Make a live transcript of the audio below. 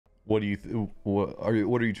What do you? What are you?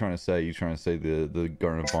 What are you trying to say? You trying to say the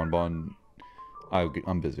Garten of Banban?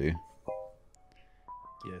 I'm busy.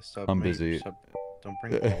 Yeah, I'm busy. Don't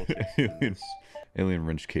bring politics in this. Alien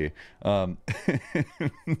wrench key.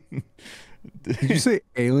 Did you say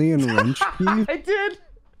alien wrench key? I did.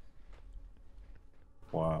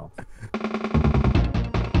 Wow.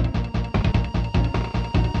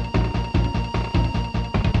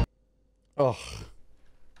 Oh.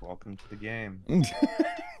 Welcome to the game.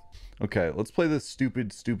 Okay, let's play this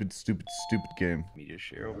stupid game. Media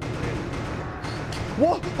share overlay.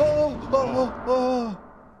 What? Oh.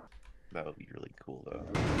 That would be really cool, though.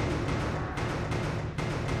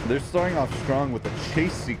 They're starting off strong with a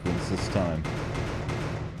chase sequence this time.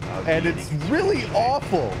 And it's really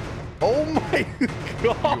awful. Oh my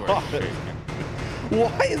god.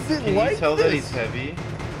 Why is it Can like you tell this? that he's heavy?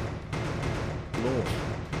 Lord.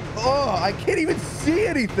 Oh, I can't even see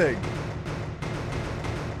anything.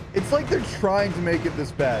 It's like they're trying to make it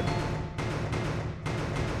this bad.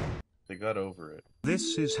 They got over it.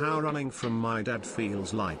 This is how running from my dad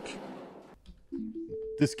feels like.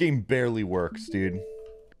 This game barely works, dude.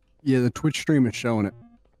 Yeah, the Twitch stream is showing it.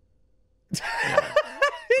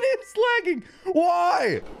 It is lagging.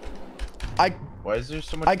 Why? Why is there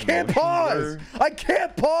so much? I can't pause. there? I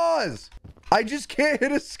can't pause. I just can't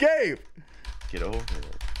hit escape. Get over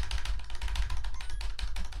it.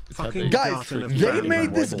 Fucking Guys, Garten of they Banban.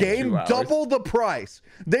 made this game double the price.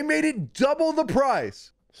 They made it double the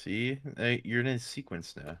price. See, you're in a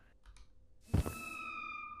sequence now.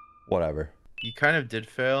 Whatever. You kind of did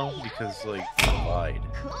fail because, like, you lied.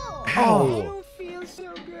 Oh.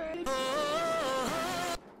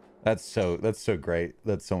 That's so great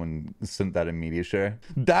that someone sent that in media share.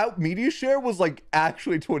 That media share was like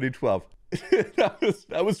actually 2012.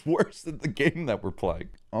 that was worse than the game that we're playing.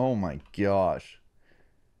 Oh my gosh.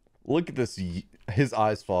 Look at this. His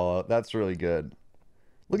eyes fall out. That's really good.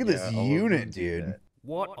 Look at this unit, dude.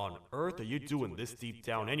 What on earth are you doing this deep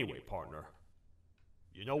down anyway, partner?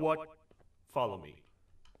 You know what? Follow me.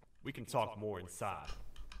 We can talk more inside.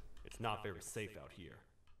 It's not very safe out here.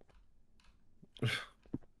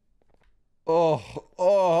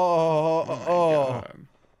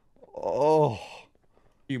 Oh.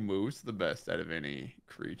 He moves the best out of any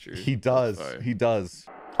creature. He does. He does.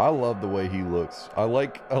 I love the way he looks. I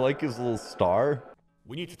like his little star.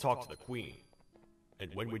 We need to talk to the queen.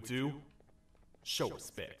 And when we do, show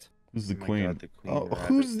respect. Who's the Oh my queen? God, the queen Oh, rabbit.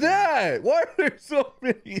 who's that? Why are there so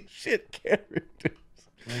many shit characters?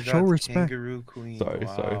 Oh my Show God, the respect. Kangaroo queen. Sorry,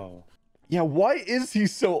 sorry. Wow. Yeah, why is he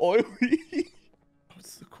so oily?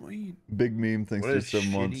 What's the queen? Big meme. Thanks What for a 7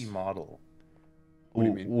 months. shitty model. What do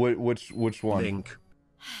you mean? Which one? Link.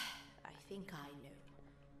 I think I know.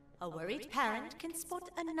 A worried parent can spot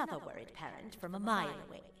another worried parent from a mile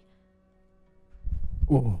away.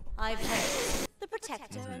 Oh. I've heard the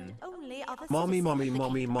protector and only other Mommy, citizen mommy, of the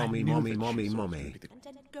mommy, kingdom mommy, mommy, mommy, mommy. and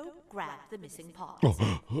then go grab the missing parts. With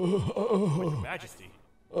Your Majesty,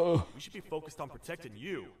 we should be focused on protecting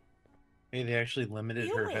you. Hey, they actually limited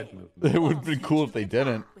You her win. head movement. It would have been cool if they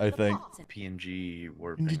didn't, I think. PNG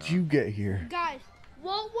warping. When did you get here? Guys,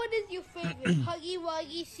 what one is your favorite? Huggy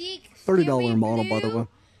Wuggy Seek? $30 model, by the way.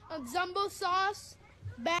 Jumbo sauce?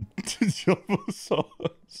 Jumbo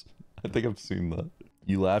sauce. I think I've seen that.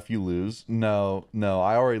 You laugh, you lose. No,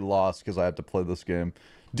 I already lost because I have to play this game.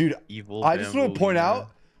 Dude, Evil I just want to point out,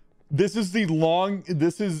 this is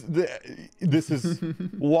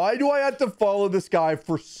why do I have to follow this guy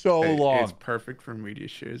for so long? It's perfect for media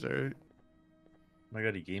shares, alright? Oh my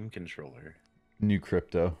God, a game controller. New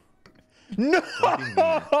crypto.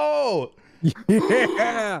 No!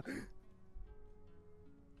 Yeah.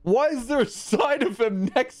 Why is there a sign of him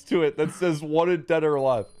next to it that says wanted, dead, or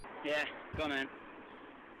alive? Yeah, go on then.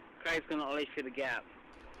 Craig's gonna unleash you the gap.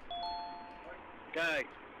 Go.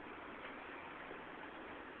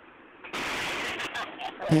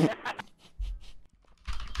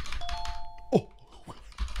 Oh.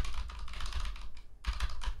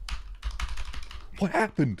 What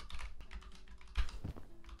happened?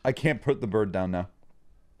 I can't put the bird down now.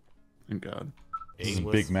 Thank God. This is a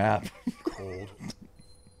Aimless, big map. cold,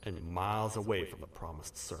 and miles away from the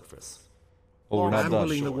promised surface. Oh, we're not done.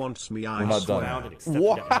 Ambulina wants me We're not ice. done. Found and accepted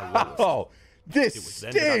at my lowest. Wow! It This was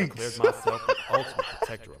then that I declared stinks! myself the ultimate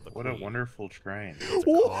protector of the What a queen. wonderful shrine. It's a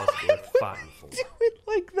Why cause worth would fighting for. do it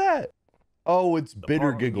like that? Oh, it's The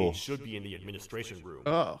bitter park giggle. gate should be in the administration room,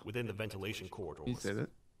 Oh. within the ventilation corridors. You said it.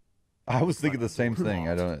 I was thinking the same thing.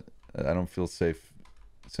 I don't feel safe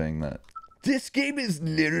saying that. This game is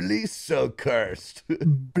literally so cursed.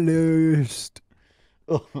 Blessed.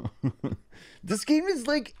 This game is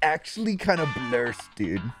like actually kind of blurst,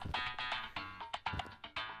 dude.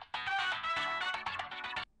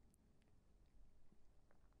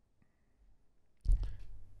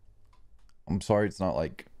 I'm sorry it's not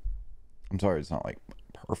like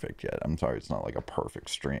perfect yet. I'm sorry it's not like a perfect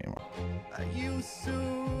stream. I used to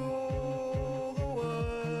rule the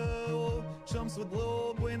world. Jumps with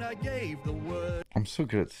love when I gave the word. I'm so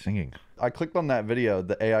good at singing. I clicked on that video,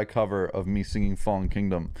 the AI cover of me singing Fallen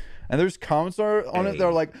Kingdom, and there's comments on it that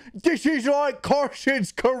are like, this is like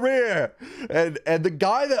Carson's career, and the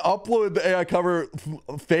guy that uploaded the AI cover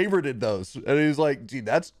favorited those, and he's like, dude,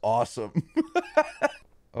 that's awesome.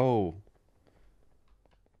 Oh.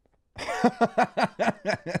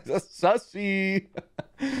 Sussy.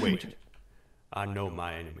 Wait. I know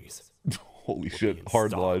my enemies. Holy shit.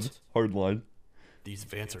 Hard line. Hard line. These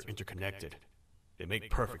vents are interconnected. They make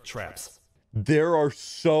perfect traps. There are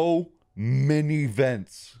so many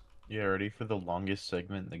vents. Yeah, ready for the longest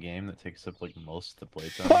segment in the game that takes up like most of the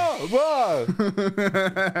playtime?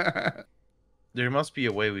 There must be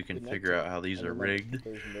a way we can figure out how these are rigged.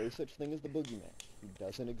 There's no such thing as the boogeyman. He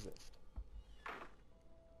doesn't exist.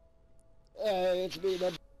 It's me,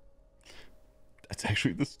 the... That's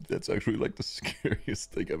actually like the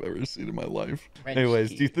scariest thing I've ever seen in my life. Anyways,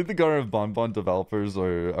 do you think the Garten of Banban developers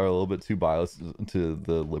are a little bit too biased to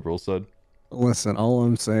the liberal side? Listen, all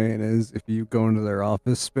I'm saying is if you go into their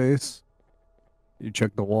office space, you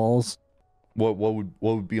check the walls. What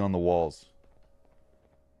would be on the walls?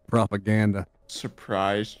 Propaganda.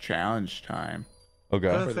 Surprise challenge time. Okay.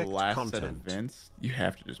 For the last set of events, you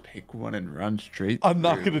have to just pick one and run straight. I'm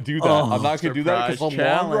not gonna do that. I'm not gonna do that because the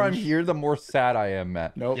longer I'm here, the more sad I am,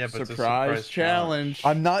 Matt. Nope. Yeah, surprise challenge.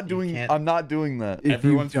 I'm not doing that.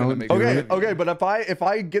 Everyone's gonna make okay, but if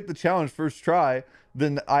I get the challenge first try,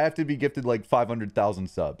 then I have to be gifted like 500,000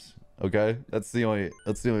 subs. Okay, that's the only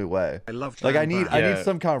way. I love like I need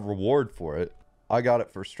some kind of reward for it. I got it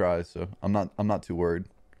first try, so I'm not too worried.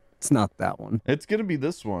 It's not that one. It's gonna be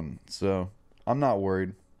this one, so I'm not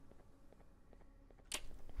worried.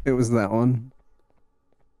 It was that one.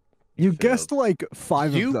 You guessed like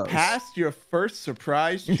 5 of those. You passed your first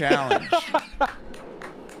surprise challenge.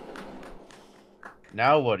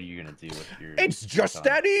 Now what are you gonna do with your... It's just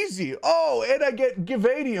that easy. Oh, and I get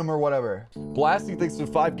Givadium or whatever. Blasty thinks they're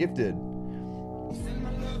 5 gifted.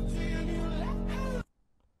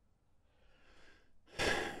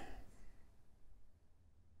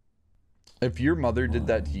 If your mother did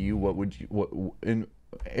that to you, what would you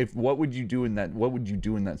do in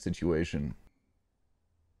that situation?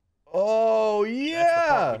 Oh yeah. That's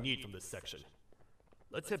the part we need from this section.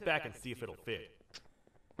 Let's head back and see if it'll fit.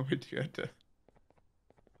 Would you have to?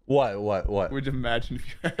 What? Would you imagine if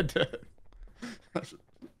you had to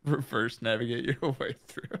reverse navigate your way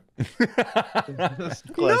through?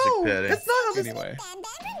 Classic petting. It's not. Anyway.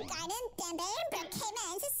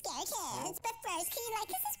 But first, can you like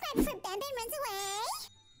and subscribe before Banban runs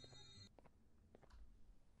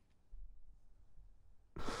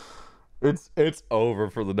away? It's over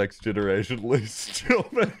for the next generation, ladies and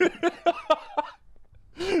gentlemen.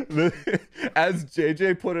 As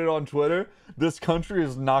JJ put it on Twitter, this country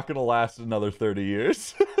is not going to last another 30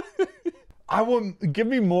 years. I want, give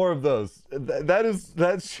me more of those.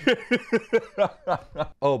 That's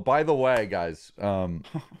Oh, by the way, guys,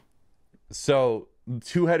 so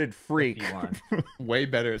two-headed freak. Way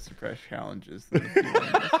better at surprise challenges than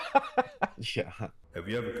Yeah. Have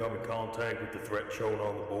you ever come in contact with the threat shown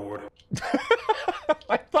on the board?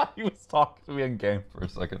 I thought he was talking to me in game for a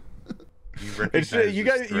second. You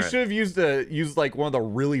should have used like one of the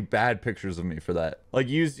really bad pictures of me for that. Like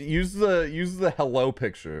use the hello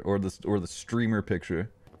picture or the streamer picture.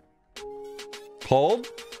 Hold.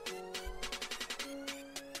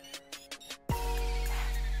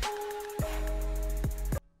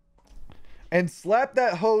 And slap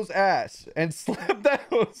that hoe's ass. And slap that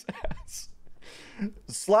hoe's ass.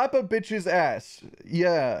 Slap a bitch's ass.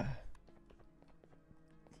 Yeah.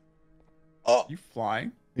 Oh. You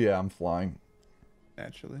flying? Yeah, I'm flying.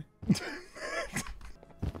 Naturally.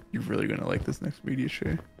 You're really gonna like this next media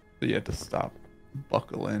share. So you have to stop.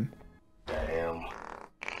 Buckle in. Damn.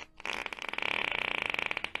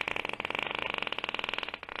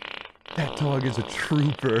 That dog is a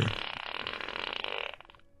trooper.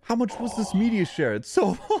 How much was this media share? It's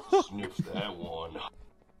so Sniff that one.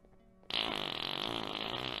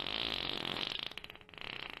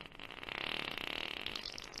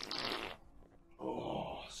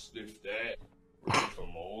 Oh, sniff that. Ready for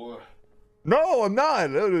more? No, I'm not.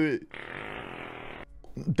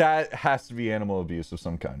 That has to be animal abuse of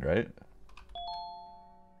some kind, right?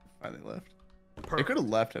 Finally left. It could have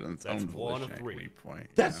left at its own one of volition at 3. any point.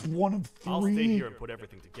 That's one of 3. I'll stay here and put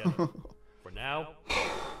everything together. For now,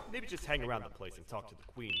 maybe just hang around the place and talk to the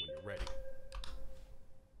queen when you're ready.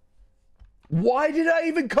 Why did I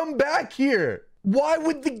even come back here? Why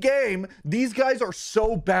would the game, these guys are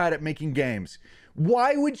so bad at making games.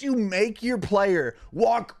 Why would you make your player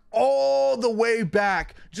walk all the way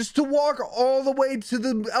back just to walk all the way to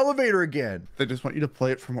the elevator again? They just want you to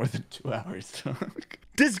play it for more than 2 hours.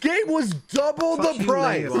 This game was double Fuck the you,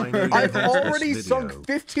 price. Leo, I know you I've hate this already sunk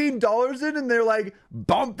video. $15 in, and they're like,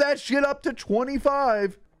 bump that shit up to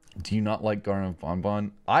 25. Do you not like Garten of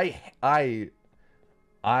Banban?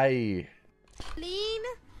 Lean,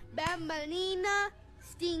 Bambalina,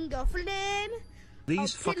 Stinger Flynn.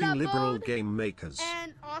 These fucking liberal game makers.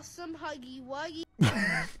 And awesome Huggy Wuggy.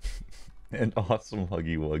 An awesome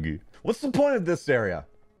Huggy Wuggy. What's the point of this area?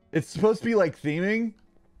 It's supposed to be like theming,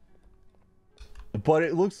 but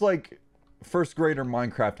it looks like first grader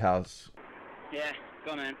Minecraft house. Yeah,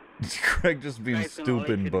 go on, man. Craig just being Greg's gonna always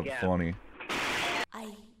stupid hit but the gap. funny.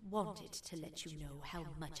 I wanted to let you know how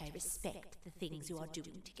much I respect the things you are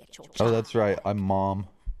doing to get your child. Oh, that's right. I'm mom.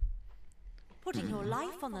 Putting your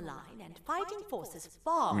life on the line and fighting forces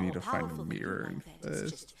far We more need to find a powerful than you mirror like in that. It's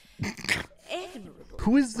this. just admirable.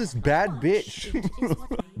 Who is this bad bitch?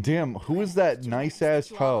 Damn, who is that nice ass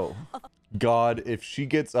hoe? God, if she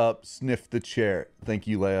gets up, sniff the chair. Thank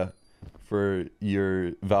you, Leia, for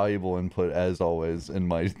your valuable input as always in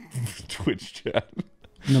my Twitch chat.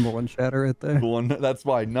 #1 chatter right there. That's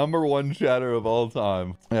my #1 chatter of all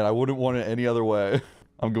time. And I wouldn't want it any other way.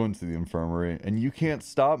 I'm going to the infirmary, and you can't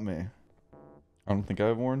stop me. I don't think I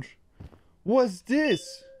have orange. What's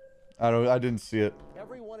this? I didn't see it.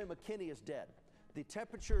 Everyone in McKinney is dead. The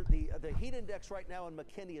temperature, the heat index right now in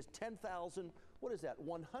McKinney is 10,000. What is that?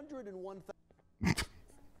 101,000.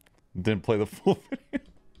 Didn't play the full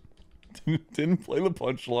video. Didn't play the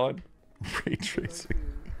punchline. Ray tracing.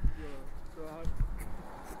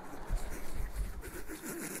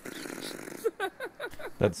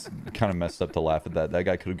 That's kind of messed up to laugh at that. That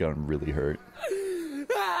guy could have gotten really hurt.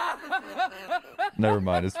 Never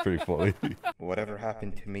mind, it's pretty funny. Whatever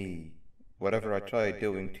happened to me, whatever I tried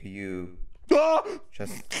doing to you,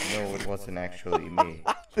 just know it wasn't actually me.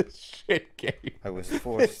 This shit game. I was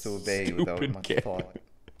forced to obey without much thought.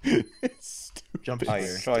 Jump I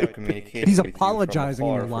tried communicating He's with you from apologizing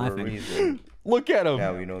and afar you're for a laughing. reason. Look at him.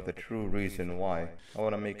 Now you know the true reason why. I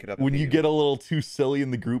want to make it up When to you get a little too silly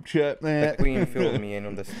in the group chat, The Queen filled me in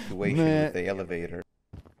on the situation with the elevator.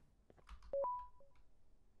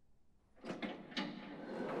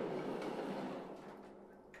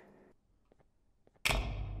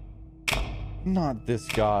 Not this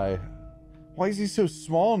guy. Why is he so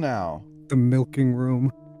small now? The milking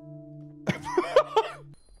room.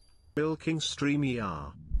 Milking streamy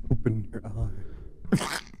R. Open your eye.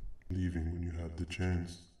 Leaving when you had the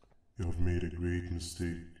chance. You have made a great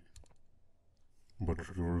mistake. But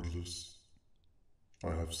regardless,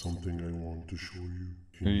 I have something I want to show you.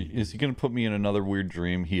 Is he gonna put me in another weird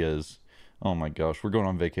dream? He is. Oh my gosh, we're going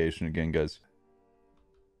on vacation again, guys.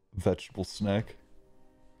 Vegetable snack.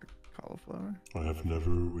 Cauliflower. I have never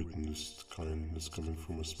witnessed kindness coming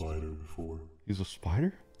from a spider before. He's a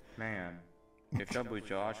spider? Man, if Double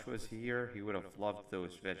Josh was here, he would have loved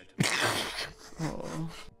those vegetables. Oh.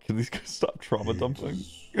 Can these guys stop trauma dumping?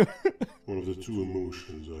 One of the two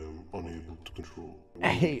emotions I am unable to control.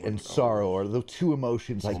 Hate and sorrow are the two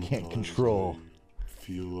emotions I can't control. I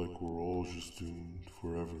feel like we're all just doomed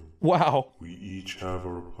forever. Wow. We each have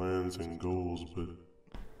our plans and goals, but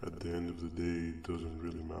at the end of the day, it doesn't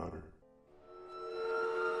really matter.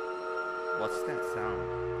 What's that sound?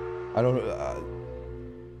 I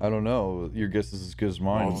don't know. Your guess is as good as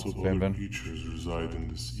mine, Lots of other Banban. creatures reside in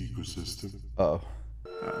this ecosystem. Oh.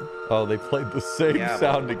 Oh, they played the same Yeah,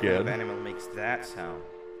 sound but what kind of again. animal makes that sound?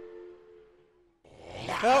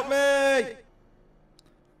 Help me!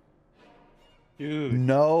 Dude.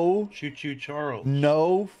 No. Choo-choo Charles.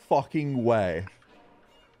 No fucking way.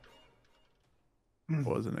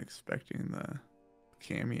 Wasn't expecting the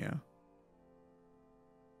cameo.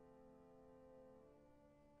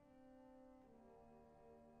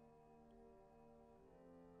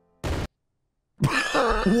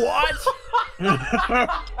 What?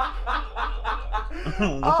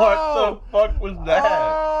 What the fuck was that?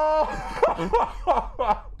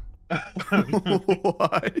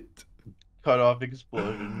 What? Cut off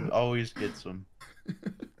explosion. Always gets them.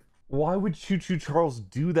 Why would Choo Choo Charles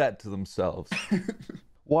do that to themselves?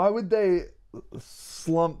 Why would they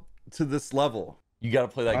slump to this level? You gotta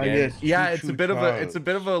play that I game. guess Yeah, Choo it's a Choo bit of a Charles. it's a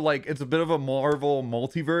bit of a like it's a bit of a Marvel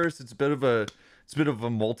multiverse. It's a bit of a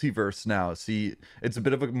multiverse now. See, it's a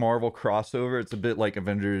bit of a Marvel crossover. It's a bit like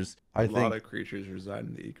Avengers. I A think lot of creatures reside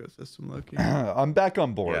in the ecosystem, Loki. I'm back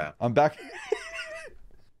on board. Yeah. I'm back.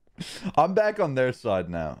 I'm back on their side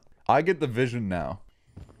now. I get the vision now.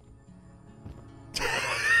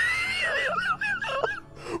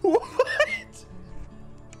 What?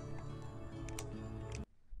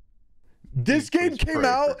 This game came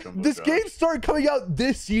out. This game started coming out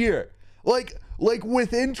this year. Like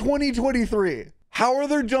within 2023. How are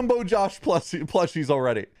there Jumbo Josh plushies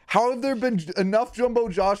already? How have there been enough Jumbo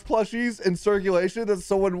Josh plushies in circulation that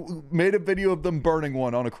someone made a video of them burning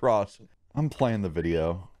one on a cross? I'm playing the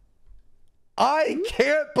video. I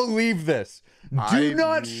can't believe this. Do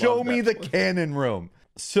not show me the cannon room.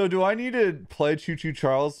 So do I need to play Choo Choo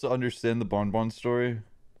Charles to understand the Banban story?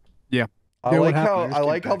 Yeah. I like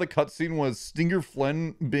how the cutscene was Stinger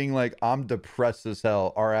Flynn being like, I'm depressed as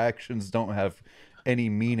hell. Our actions don't have any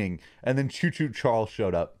meaning. And then Choo Choo Charles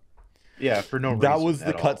showed up. Yeah, for no reason. That was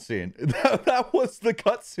the cutscene. That was the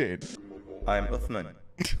cutscene. I'm Uthman.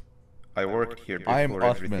 I worked here before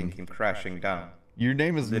everything came crashing down. Your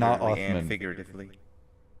name is not Literally and Uthman. figuratively.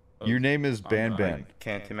 Your name is Banban. I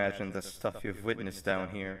can't imagine the stuff you've witnessed down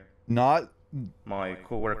here. Not. My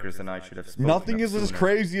co-workers and I should have spoken Nothing up is as sooner.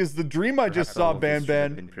 crazy as the dream I just Perhaps saw, all of this should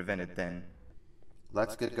have Banban. been prevented then.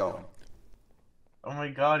 Let's get going. Oh my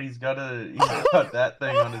god, he's got that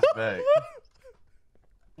thing on his back.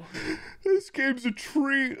 This game's a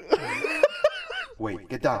treat. Wait,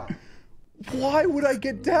 get down. Why would I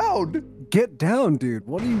get down? Get down, dude.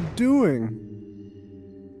 What are you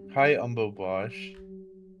doing? Hi, Umbo Bosch.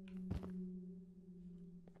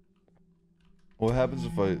 What happens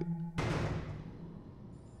if I...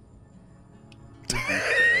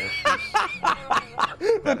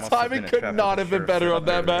 The timing could not have been better on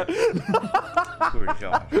that, Matt. Poor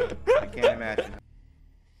Josh. I can't imagine.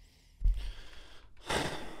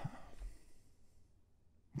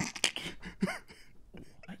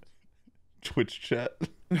 Twitch chat.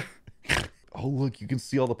 Oh, look, you can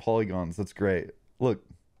see all the polygons. That's great. Look,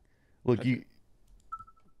 you.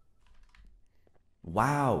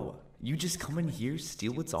 Wow, you just come in here,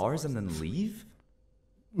 steal what's ours, and then leave?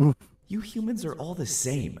 You humans are all the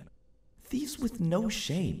same. Thieves with no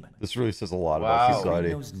shame. This really says a lot about society.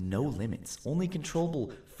 Knows no limits, only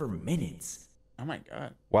controllable for minutes. Oh my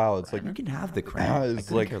god. Wow, it's like you can have the crown. it's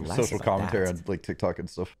like social commentary on like TikTok and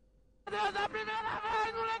stuff.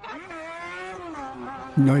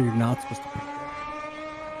 No, you're not supposed to pick that.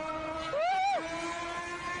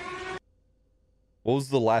 What was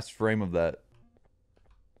the last frame of that?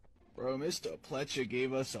 Bro, Mr. Pletcher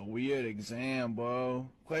gave us a weird exam, bro.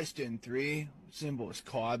 Question 3, symbol is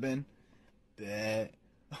carbon. Bet.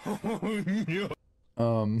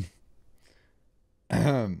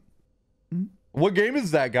 What game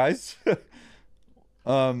is that, guys?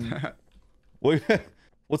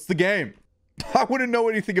 What's the game? I wouldn't know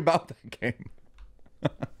anything about that game.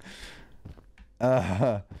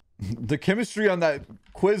 The chemistry on that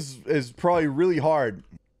quiz is probably really hard.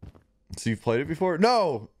 So you've played it before?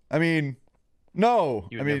 No. I mean, no.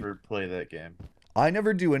 You would never play that game. I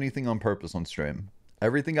never do anything on purpose on stream.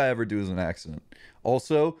 Everything I ever do is an accident.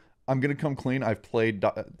 Also, I'm gonna come clean. I've played.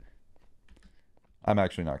 I'm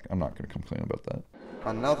not gonna come clean about that.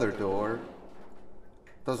 Another door.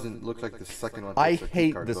 Doesn't look like the second one. I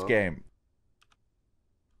hate this game.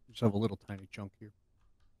 Just have a little tiny chunk here.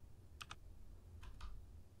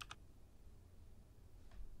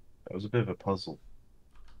 That was a bit of a puzzle.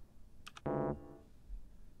 You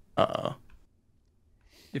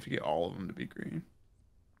have to get all of them to be green.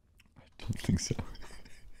 I don't think so.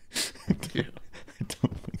 I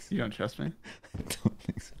don't think so. You don't trust me? I don't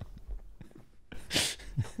think so.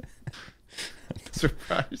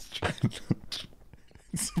 Surprise challenge.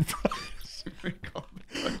 Surprise.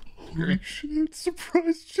 Holy shit.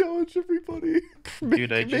 Surprise challenge, everybody.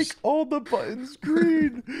 Make all the buttons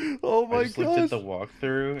green. Oh my I just looked gosh. at the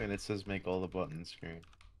walkthrough and it says make all the buttons green.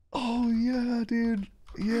 Oh yeah, dude.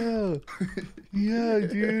 Yeah. Yeah,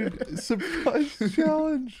 dude. Surprise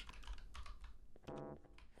challenge.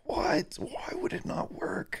 What? Why would it not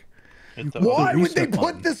work? Why would they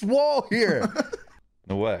put this wall here?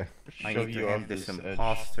 No way. I need to hand this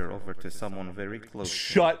imposter over to someone very close.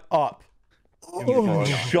 Shut up. Oh.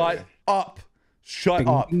 Shut up. Shut Bing,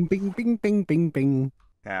 up. Bing, bing, bing, bing, bing, bing.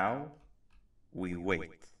 Now, we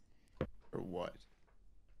wait. For what?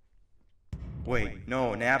 Wait,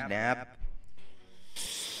 no, Nab.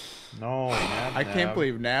 No, Nab. I can't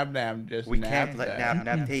believe Nab just. We can't let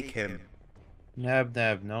Nab take him. Nab,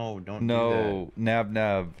 no, don't No,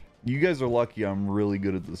 Nab. You guys are lucky I'm really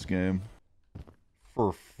good at this game.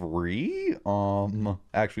 For free?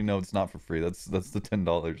 Actually, no, it's not for free. That's the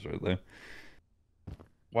 $10 right there.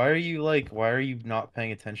 Why are you not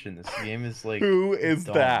paying attention? This game is like... Who is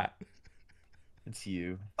dumb. that? It's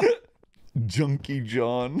you. Junkie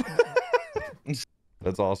John.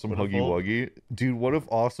 That's awesome, Huggy Wuggy. Dude, what if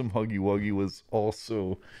awesome Huggy Wuggy was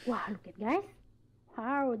also... Wow, look at guys.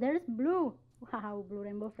 Wow, there's Blue. Wow, Blue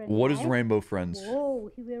Rainbow Friends. What is right? Rainbow Friends?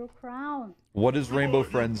 Whoa, he wear a crown. What is Rainbow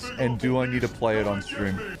Friends, and do I need to play it on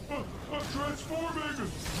stream? I'm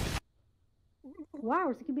transforming!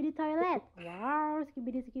 Wow, skibidi toilet. Wow,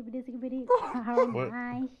 skibidi, skibidi, skibidi. Wow, What?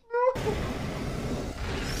 nice.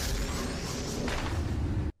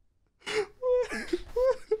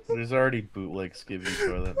 There's already bootleg Skibidi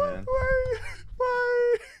Toilet, man.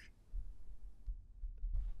 Why?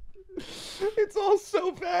 It's all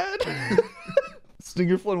so bad.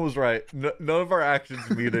 Stinger Flynn was right. None of our actions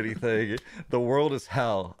mean anything. The world is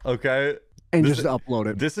hell, okay? And just upload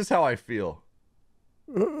it. This is how I feel.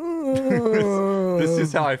 This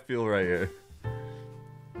is how I feel right here.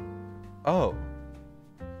 Oh.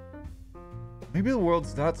 Maybe the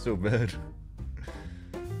world's not so bad.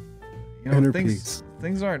 You know, Inner things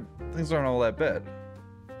aren't all that bad.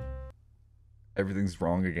 Everything's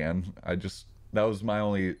wrong again. That was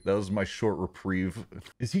my short reprieve.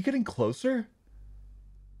 Is he getting closer?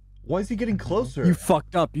 Why is he getting closer? You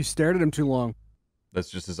fucked up. You stared at him too long. That's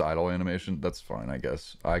just his idle animation. That's fine, I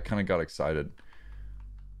guess. I kind of got excited.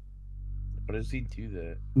 Why does he do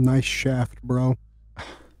that? Nice shaft, bro.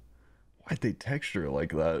 Why'd they texture it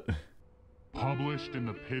like that? Published in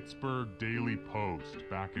the Pittsburgh Daily Post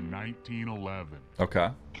back in 1911. Okay.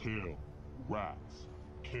 Kill rats.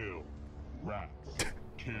 Kill rats.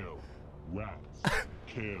 Kill rats.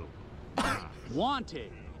 Kill rats.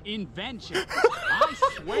 Wanted. Invention. I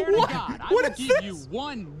swear to God, I will give you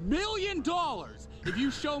 $1 million if you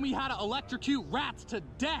show me how to electrocute rats to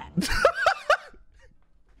death.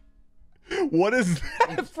 What is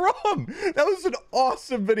that from? That was an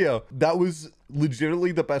awesome video. That was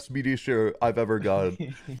legitimately the best media share I've ever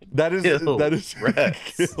gotten. That is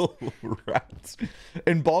rats. Kill rats.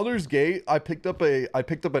 In Baldur's Gate, I picked up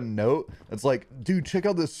a note that's like, dude, check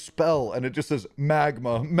out this spell, and it just says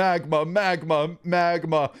magma, magma, magma,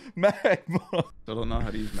 magma, magma. I don't know how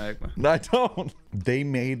to use magma. I don't. They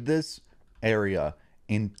made this area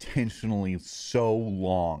intentionally so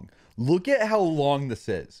long. Look at how long this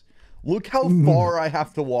is. Look how far I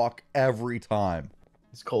have to walk every time.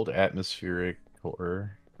 It's called atmospheric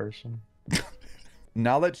horror person.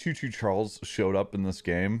 Now that Choo Choo Charles showed up in this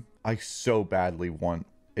game, I so badly want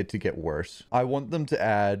it to get worse. I want them to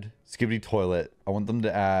add Skibidi Toilet. I want them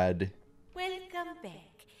to add... Welcome back.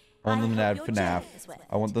 I want them to add FNAF.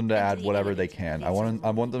 I want them to add whatever they can. I want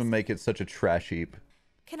them to make it such a trash heap.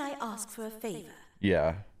 Can I ask for a favor?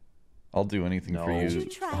 Yeah. I'll do anything for Would you, you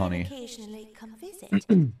try honey. and occasionally come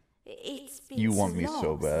visit? It's been You want so me long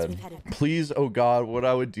so since bad. we've had a- Please, oh God, what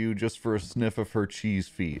I would do just for a sniff of her cheese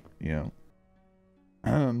feet, you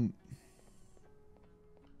know.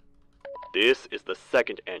 This is the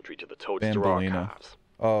second entry to the Toadster Bambolina. archives.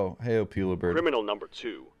 Oh, hey, Opila Bird. Criminal number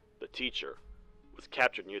 2, the teacher, was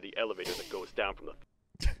captured near the elevator that goes down from the...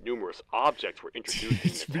 Numerous objects were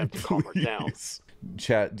introduced in an attempt to calm her down.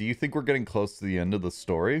 Chat, do you think we're getting close to the end of the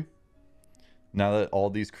story? Now that all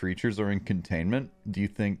these creatures are in containment, do you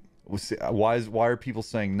think... Why are people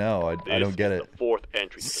saying no? I don't get it. The fourth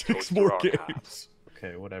entry to the 6 Toadster more archives. games.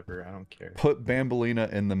 Okay, whatever. I don't care. Put Bambolina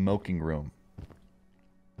in the milking room.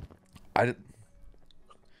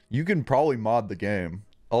 You can probably mod the game.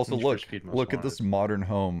 Also, Need for look Speed Most at Wanted. this modern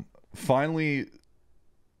home. Finally...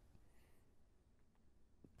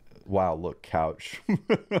 Wow, look, couch.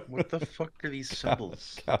 What the fuck are these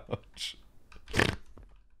symbols? Couch.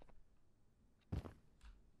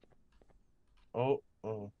 Oh.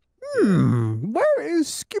 Where is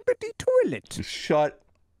Skibidi Toilet? Shut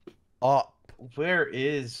up. Where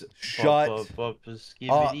is Shut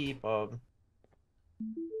Skibidi Bob?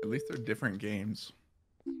 At least they're different games.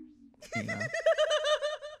 You know?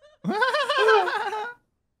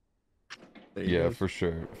 There you Yeah, go. for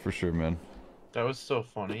sure, man. That was so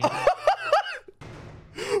funny.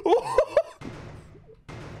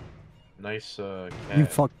 Nice cat. You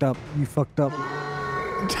fucked up. You fucked up.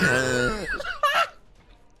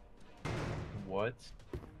 What?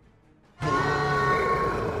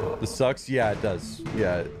 This sucks? Yeah, it does.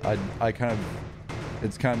 Yeah, I kind of...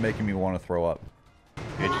 It's kind of making me want to throw up.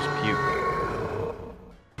 Okay, just puke.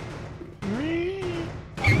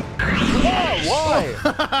 Why?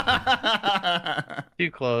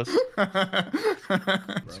 Too close.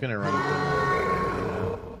 It's gonna run into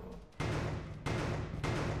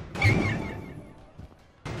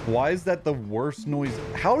Why is that the worst noise?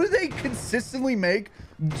 How do they consistently make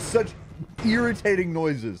such irritating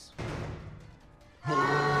noises?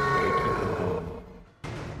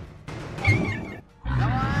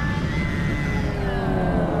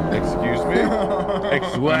 Excuse me?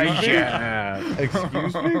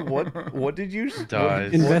 Excuse me? What did you...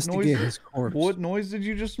 Investigate his corpse. What noise did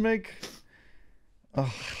you just make?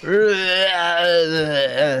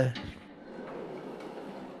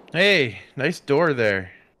 Hey, nice door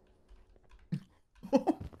there.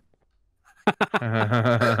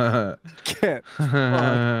 Get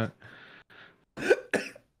fucked.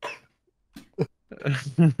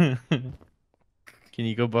 Can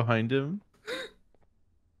you go behind him?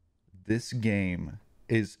 This game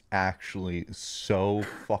is actually so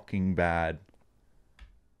fucking bad.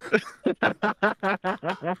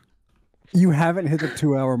 You haven't hit the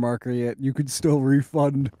 2-hour marker yet. You could still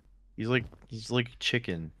refund. He's like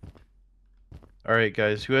chicken. All right,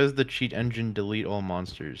 guys, who has the cheat engine delete all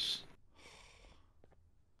monsters?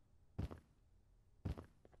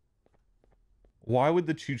 Why would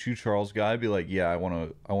the Choo Choo Charles guy be like, yeah, I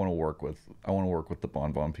want to work with the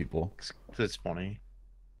Banban people? That's funny.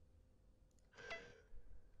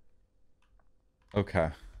 Okay.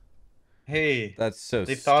 Hey, that's so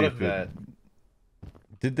they stupid. thought of that.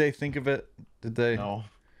 Did they think of it? Did they? No.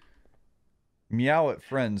 Meow at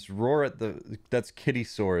friends, roar at the. That's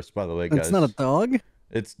Kittysaurus, by the way, guys. It's not a dog?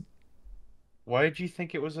 It's. Why did you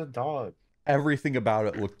think it was a dog? Everything about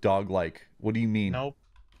it looked dog-like. What do you mean? Nope.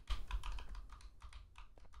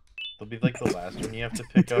 It'll be like the last one you have to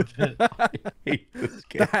pick up. I hate this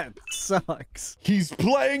game. That sucks. He's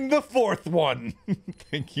playing the fourth one.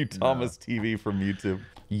 Thank you, Thomas TV from YouTube.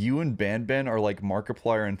 You and Banban are like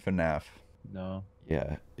Markiplier and FNAF. No.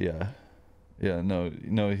 Yeah. No,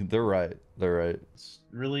 they're right. They're right. It's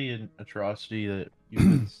really an atrocity that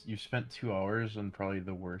you spent 2 hours on probably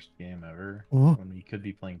the worst game ever when you could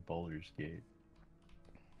be playing Baldur's Gate.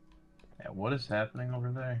 Yeah, what is happening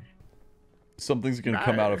over there? Something's gonna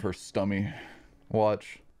come out of her stomach.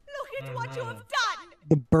 Watch. Look at what you have done!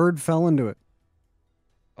 The bird fell into it.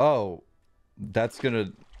 Oh, that's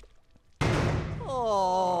gonna.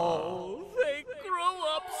 Oh, they grow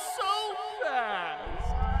up so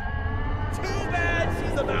fast. Too bad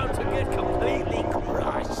she's about to get completely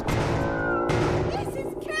crushed. This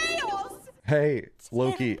is chaos! Hey,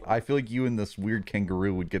 Loki, I feel like you and this weird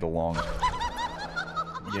kangaroo would get along.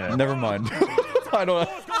 Yeah. Never mind. I don't know.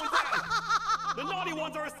 The naughty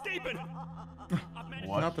ones are escaping.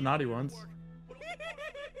 What? Not the naughty ones.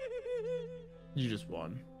 You just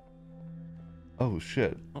won. Oh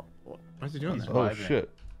shit. Oh, why is he doing that? Oh shit.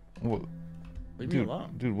 What? Leave me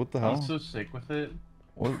alone. Dude, what the hell? I'm so sick with it.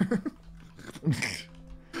 What?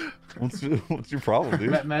 What's your problem,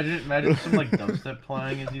 dude? Imagine some like dubstep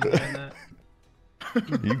playing as he's doing that.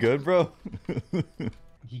 You good, bro?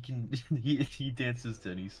 He dances to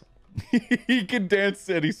any song. He can dance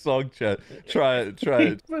to any song, chat. Try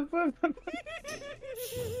it.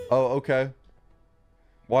 Oh, okay.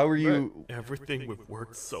 Why were you? Everything we've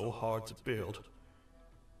worked so hard to build,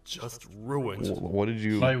 just ruined. What did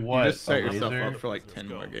you? By what? You just set yourself up for like 10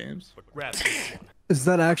 more games. Is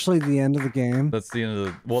that actually the end of the game? That's the end of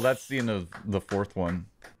the. Well, that's the end of the fourth one.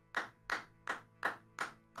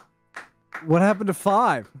 What happened to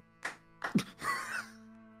 5?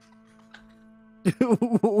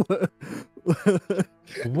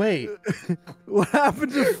 Wait. What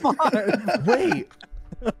happened to 5? Wait.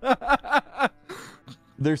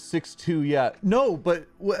 There's 6-2, yeah. No, but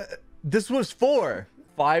this was 4.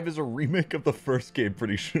 5 is a remake of the first game,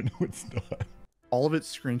 pretty sure. No, it's not. All of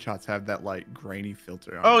its screenshots have that like grainy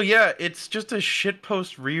filter on. Oh yeah, it's just a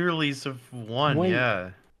shitpost re-release of 1. Wait, yeah.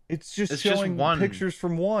 It's just showing pictures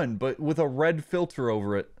from 1, but with a red filter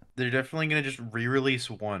over it. They're definitely gonna just re-release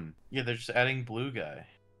 1. Yeah, they're just adding blue guy.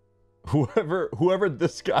 Whoever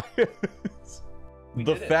this guy is.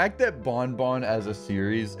 The fact that Banban as a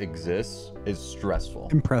series exists is stressful.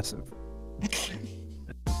 Impressive.